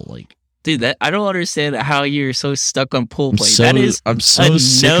awful. Like, dude, I don't understand how you're so stuck on pool play. I'm so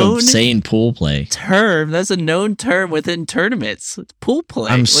sick of saying pool play term. That's a known term within tournaments. It's pool play.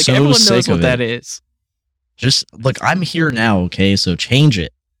 I'm so everyone sick knows of what that is. Just look, I'm here now. Okay, so change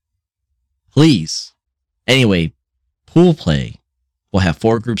it, please. Anyway, pool play will have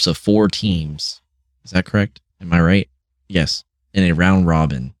 4 groups of 4 teams. Is that correct? Am I right? Yes, in a round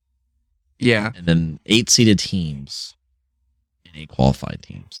robin. Yeah. And then 8-seeded teams and 8 qualified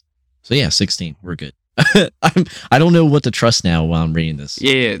teams. So yeah, 16. We're good. I don't know what to trust now while I'm reading this.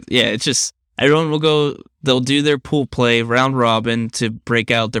 Yeah. It's just everyone will go. They'll do their pool play round robin to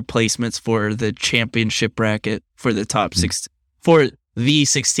break out their placements for the championship bracket for the top 6 for the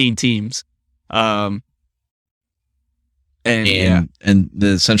 16 teams. And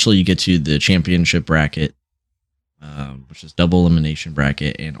essentially you get to the championship bracket. Which is double elimination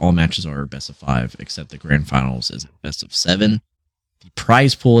bracket, and all matches are best of 5, except the grand finals is best of 7. The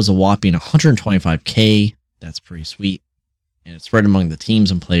prize pool is a whopping $125K. That's pretty sweet, and it's spread among the teams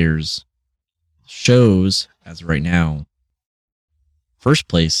and players. Shows as of right now, first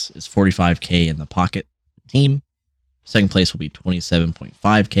place is $45K in the pocket team. Second place will be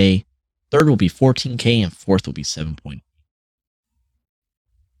 $27.5K. Third will be $14K, and fourth will be $7.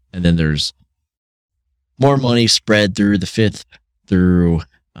 And then there's more money spread through the 5th through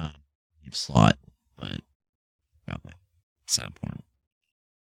slot, but it's not important.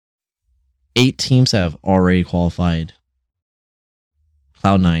 8 teams have already qualified.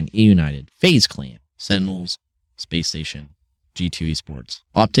 Cloud9, E United, FaZe Clan, Sentinels, Space Station, G2 Esports,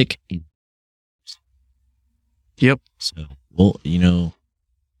 Optic. Yep. So, well, I'll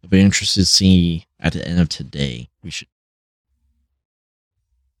be interested to see at the end of today. We should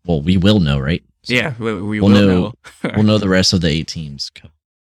well, we will know, right? So yeah, we will know. We'll know the rest of the 8 teams.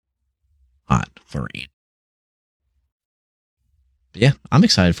 Hot for 8. But yeah, I'm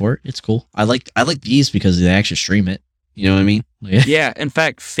excited for it. It's cool. I like these because they actually stream it. You know what I mean? Yeah. In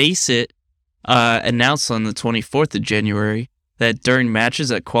fact, FACEIT announced on the 24th of January that during matches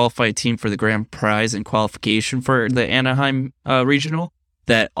that qualify a team for the grand prize and qualification for the Anaheim regional,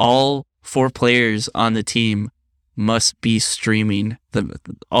 that all 4 players on the team must be streaming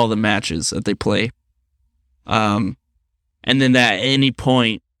all the matches that they play. And then at any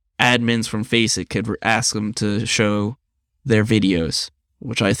point, admins from FACEIT could ask them to show their videos,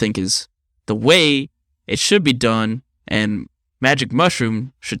 which I think is the way it should be done, and Magic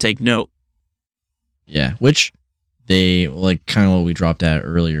Mushroom should take note. Yeah, which they, like, kind of what we dropped at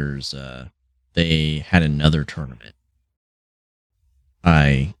earlier is they had another tournament.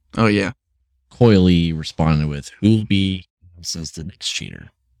 Oh yeah, coyly responded with, "Who'll be since the next cheater?"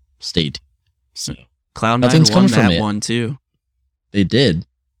 Stay tuned. So Cloud9 won that one too. They did.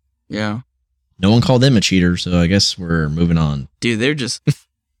 Yeah. No one called them a cheater, so I guess we're moving on. Dude, they're just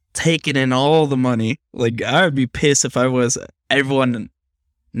taking in all the money. Like, I would be pissed if I was everyone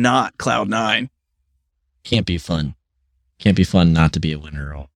not Cloud9. Can't be fun. Can't be fun not to be a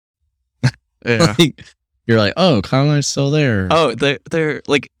winner at all. Yeah. You're like, oh, Cloud9's still there. Oh, they're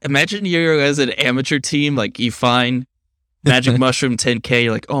like, imagine you're as an amateur team, like you find Magic Mushroom 10K,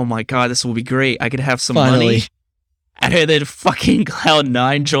 you're like, oh my god, this will be great. I could have some money. And then fucking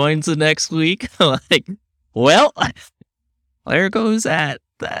Cloud9 joins the next week. Like, well, there goes that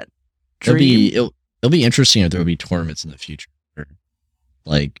dream. It'll be interesting if there will be tournaments in the future where,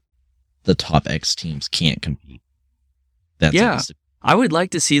 like, the top X teams can't compete. I would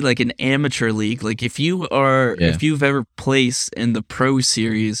like to see like an amateur league. Like if you've ever placed in the pro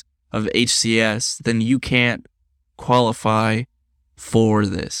series of HCS, then you can't qualify for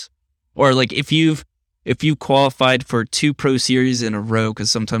this. Or like if you qualified for 2 pro series in a row,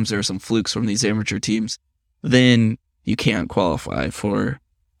 because sometimes there are some flukes from these amateur teams, then you can't qualify for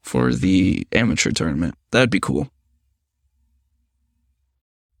the amateur tournament. That'd be cool.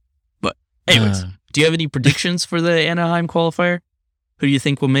 But anyways, do you have any predictions for the Anaheim qualifier? Who do you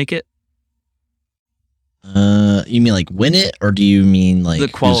think will make it? You mean like win it, or do you mean like the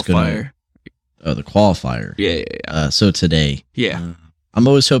qualifier? The qualifier. Yeah. So today. Yeah. I'm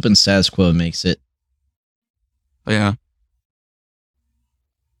always hoping Status Quo makes it. Yeah.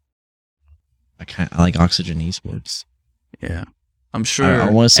 I like Oxygen Esports. Yeah. I'm sure.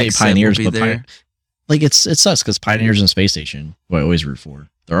 I want to say Pioneers, but like it sucks because Pioneers and Space Station, who I always root for,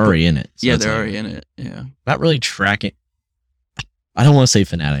 they're already in it. So yeah, they're already in it. Yeah. Not really tracking. I don't want to say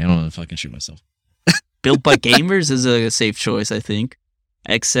Fnatic. I don't want to fucking shoot myself. Built by Gamers is a safe choice, I think.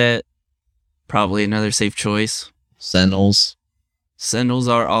 Xset, probably another safe choice. Sentinels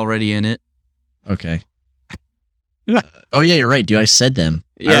are already in it. Okay. Oh yeah, you're right, dude. I said them.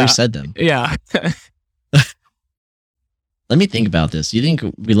 Yeah. I already said them. Yeah. Let me think about this. Do you think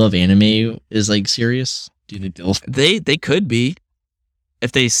We Love Anime is like serious? Do you think they could be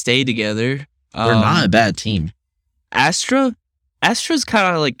if they stay together? They're not a bad team. Astra's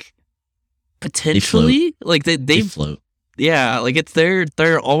kind of like potentially like they float. Yeah, like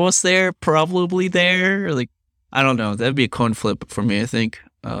they're almost there, probably there. Like I don't know. That'd be a coin flip for me, I think.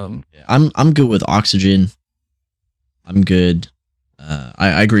 I'm good with Oxygen. I'm good.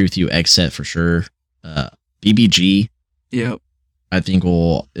 I agree with you. Xset for sure. BBG. Yep. I think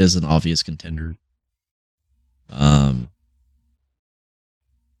is an obvious contender.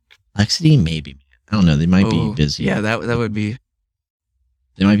 Lexity maybe. I don't know. They might be busy. Yeah, that would be.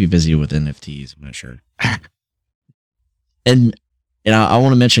 They might be busy with NFTs. I'm not sure. and I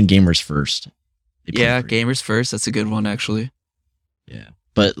want to mention Gamers First. Gamers First. That's a good one, actually. Yeah,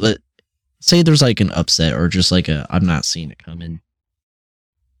 but say there's like an upset or just like I'm not seeing it coming.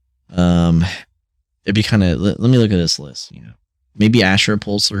 It'd be kind of. Let me look at this list. You know, maybe Asher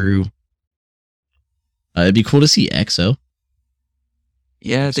pulls through. It'd be cool to see EXO.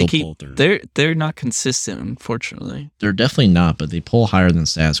 Yeah, they're not consistent, unfortunately. They're definitely not, but they pull higher than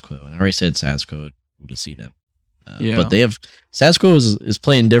Status Quo. And I already said Status Quo to see them. But they have Status Quo is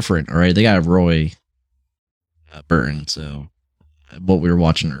playing different. All right, they got Roy Burton. So what we were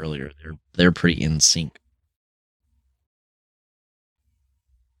watching earlier, they're pretty in sync.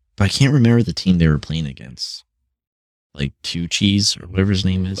 But I can't remember the team they were playing against. Like Two Cheese or whatever his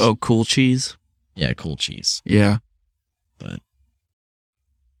name is. Oh, Cool Cheese. Yeah, Cool Cheese. Yeah, but.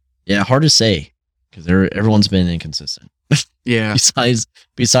 Yeah, hard to say because everyone's been inconsistent. Yeah.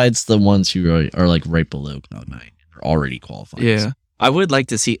 besides the ones who are like right below Cloud9 are already qualified. Yeah, I would like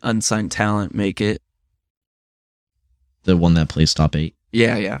to see unsigned talent make it. The one that plays top 8.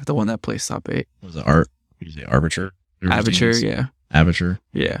 Yeah, the one that plays top 8. Was it Art? What did you say, Arbiter? Aperture, yeah. Aperture.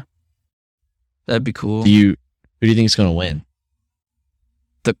 Yeah. That'd be cool. Who do you think is going to win?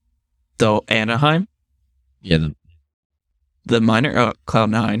 The Anaheim? Yeah, The minor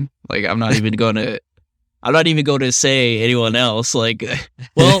Cloud9. Like I'm not even going to say anyone else. Like,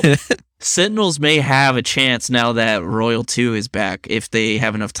 well, Sentinels may have a chance now that Royal 2 is back if they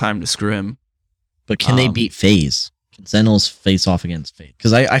have enough time to scrim. But can they beat FaZe? Can Sentinels face off against FaZe?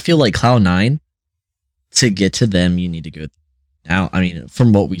 Because I feel like Cloud9, to get to them, you need to go now. I mean,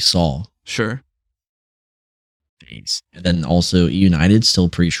 from what we saw. Sure. FaZe. And then also United still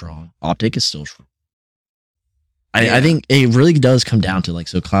pretty strong. Optic is still strong. I think it really does come down to like,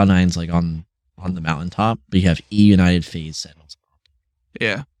 so Cloud9's like on the mountaintop, but you have United, FaZe, Sentinels.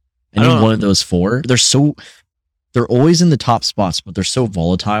 Yeah. And one of those 4, they're always in the top spots, but they're so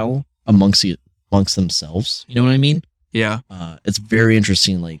volatile amongst themselves. You know what I mean? Yeah. It's very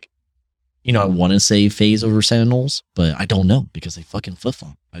interesting. Like, I want to say FaZe over Sentinels, but I don't know because they fucking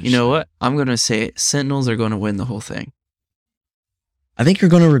flip-flop. You know what? I'm going to say Sentinels are going to win the whole thing. I think you're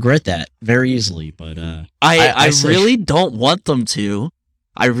going to regret that very easily, but I really don't want them to.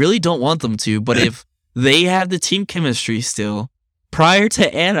 I really don't want them to, but if they have the team chemistry still, prior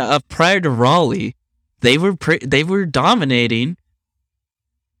to Raleigh, they were dominating.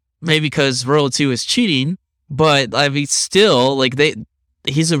 Maybe because Royal 2 is cheating, but I mean, still, like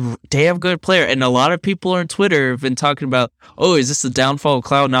he's a damn good player, and a lot of people on Twitter have been talking about, oh, is this the downfall of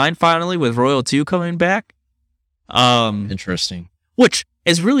Cloud9 finally with Royal 2 coming back? Interesting. Which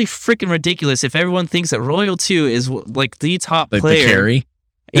is really freaking ridiculous if everyone thinks that Royal 2 is like the top like player. The carry?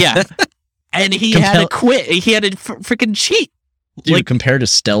 Yeah. And he had to quit. He had to freaking cheat. Dude, like, compared to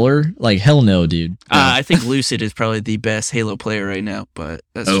Stellar, like hell no, dude. I think Lucid is probably the best Halo player right now, but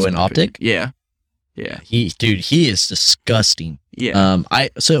that's just an Optic? Yeah. He is disgusting. Yeah. I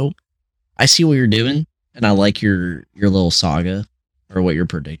see what you're doing, and I like your little saga or what you're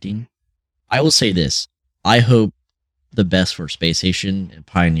predicting. I will say this. I hope the best for Space Station and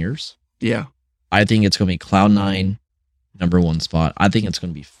Pioneers. Yeah. I think it's going to be Cloud9, number 1 spot. I think it's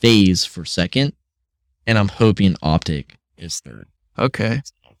going to be FaZe for 2nd, and I'm hoping Optic is 3rd. Okay.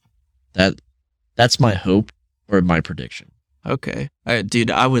 That's my hope or my prediction. Okay.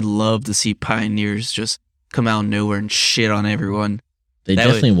 Dude, I would love to see Pioneers just come out of nowhere and shit on everyone. They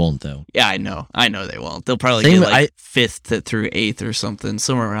definitely won't, though. Yeah, I know they won't. They'll probably get like 5th through 8th or something,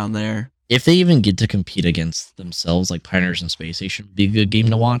 somewhere around there. If they even get to compete against themselves, like Pioneers and Space Station, would be a good game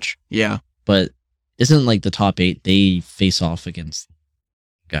to watch. Yeah. But isn't like the top 8, they face off against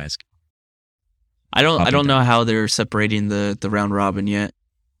guys. I don't know how they're separating the round robin yet.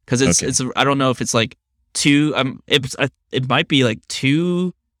 Because it's I don't know if it's like 2, it might be like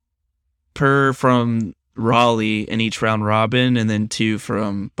 2 per from Raleigh in each round robin, and then 2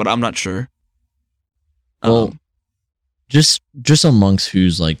 from, but I'm not sure. Well, just amongst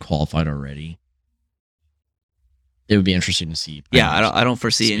who's like qualified already, it would be interesting to see. Yeah, I don't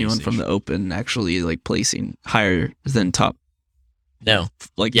foresee anyone from the Open actually like placing higher than top. No,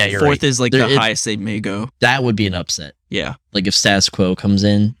 like 4th is like the highest they may go. That would be an upset. Yeah, like if Status Quo comes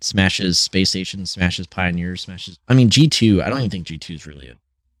in, smashes Space Station, smashes Pioneers, smashes. I mean G2. I don't even think G2 is really a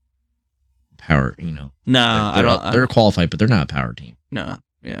power. No, they're qualified, but they're not a power team. No,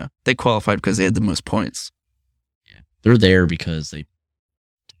 yeah, they qualified because they had the most points. Yeah, they're there because they.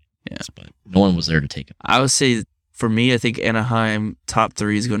 Yes, but no one was there to take them. I would say for me, I think Anaheim top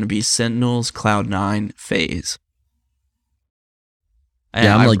 3 is going to be Sentinels, Cloud9, FaZe. And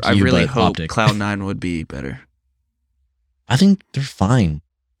yeah, I'm like I you, really but hope Optic. Cloud9 would be better. I think they're fine.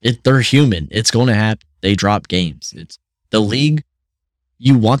 They're human. It's going to happen. They drop games. It's the league.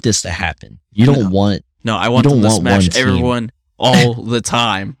 You want this to happen. You don't want. No, I want them to smash everyone all the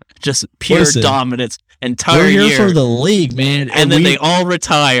time. Just pure dominance. Entire year. We're here for the league, man. And then they all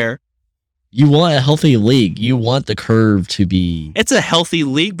retire. You want a healthy league. You want the curve to be. It's a healthy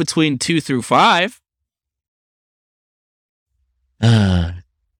league between 2 through 5.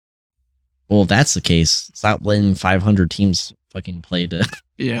 Well, if that's the case, stop letting 500 teams fucking play to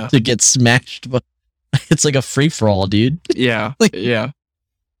get smashed. But it's like a free for all, dude. Yeah, yeah.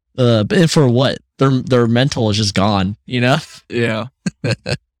 But for what? Their mental is just gone, Yeah.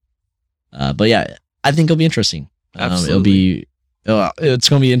 But yeah, I think it'll be interesting. Absolutely. It's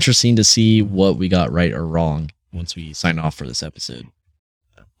going to be interesting to see what we got right or wrong once we sign off for this episode.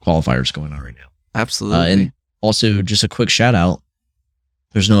 Qualifiers going on right now. Absolutely. And also, just a quick shout out.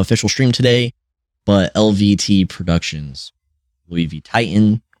 There's no official stream today, but LVT Productions, Louis V.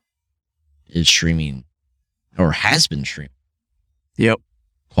 Titan, is streaming, or has been streaming. Yep.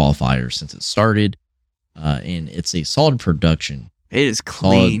 Qualifiers since it started. And it's a solid production. It is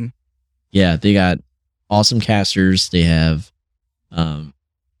clean. Yeah, they got awesome casters. They have an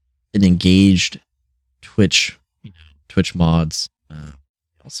engaged Twitch mods.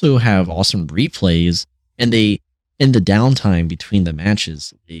 Also have awesome replays, and they, in the downtime between the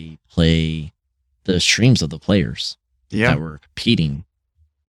matches, they play the streams of the players that were competing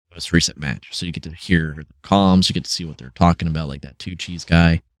in this recent match. So you get to hear the comms, you get to see what they're talking about, like that 2 Cheese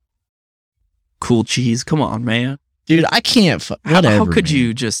guy. Cool Cheese, come on, man. Dude, I can't. How could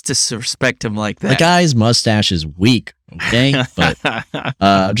you just disrespect him like that? The guy's mustache is weak, okay? But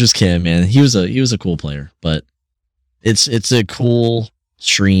just kidding, man. He was a cool player, but it's a cool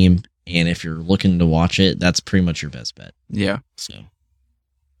stream, and if you're looking to watch it, that's pretty much your best bet. Yeah. So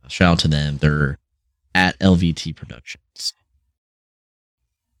shout out to them. They're at LVT Productions.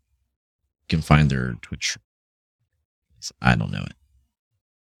 You can find their Twitch. I don't know it.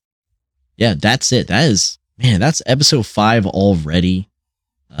 Yeah, that's it. That's episode 5 already.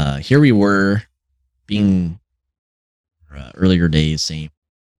 Here we were, being earlier days, same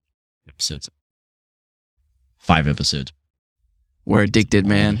episodes. 5 episodes. We're addicted,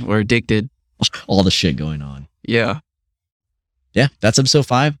 man. We're addicted. All the shit going on. Yeah. Yeah, that's episode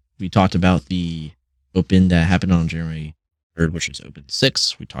 5. We talked about the Open that happened on January 3rd, which is Open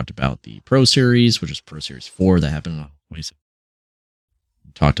 6. We talked about the Pro Series, which is Pro Series 4 that happened on 27th.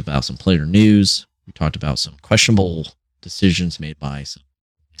 We talked about some player news. We talked about some questionable decisions made by some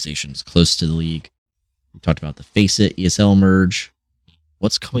organizations close to the league. We talked about the FACEIT ESL merge.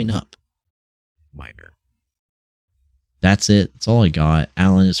 What's coming up? Minor. That's it. That's all I got.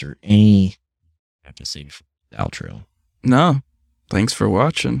 Alan, is there any I have to say before the outro? No. Thanks for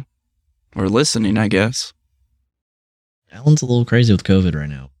watching. Or listening, I guess. Alan's a little crazy with COVID right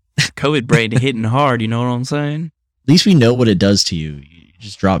now. COVID brain hitting hard, you know what I'm saying? At least we know what it does to you. You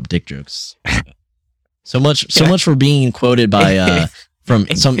just drop dick jokes. So much for being quoted by from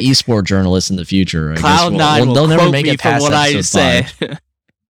some esport journalist in the future. Cloud9 will quote me from what I say.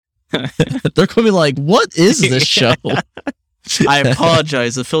 They're going to be like, what is this show? I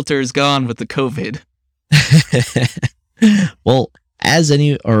apologize. The filter is gone with the COVID. Well, as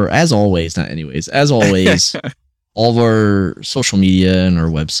always, all of our social media and our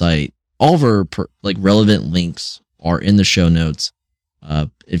website, all of our relevant links are in the show notes.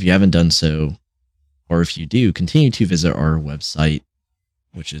 If you haven't done so, or if you do, continue to visit our website,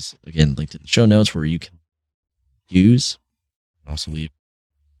 which is, again, linked in the show notes, where you can also leave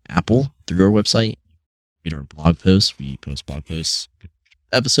Apple through our website. Read our blog posts. We post blog posts,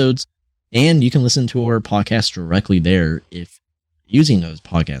 episodes, and you can listen to our podcast directly there if using those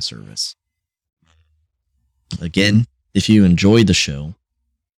podcast service. Again, if you enjoyed the show,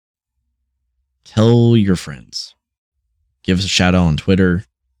 tell your friends. Give us a shout out on Twitter.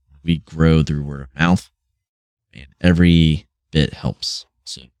 We grow through word of mouth, and every bit helps.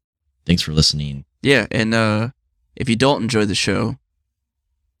 So thanks for listening. Yeah, and if you don't enjoy the show,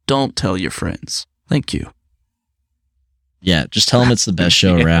 don't tell your friends. Thank you. Yeah, just tell them it's the best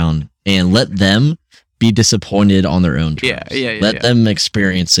show around, and let them be disappointed on their own terms. Yeah. Let them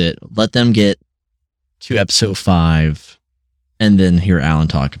experience it. Let them get to episode 5, and then hear Alan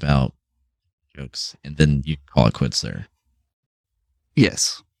talk about jokes, and then you call it quits there.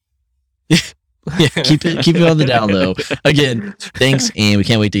 Yes. Yeah, keep it on the down low. Again, thanks, and we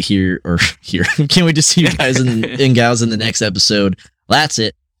can't wait to can't wait to see you guys and gals in the next episode. That's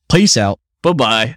it. Peace out. Bye-bye.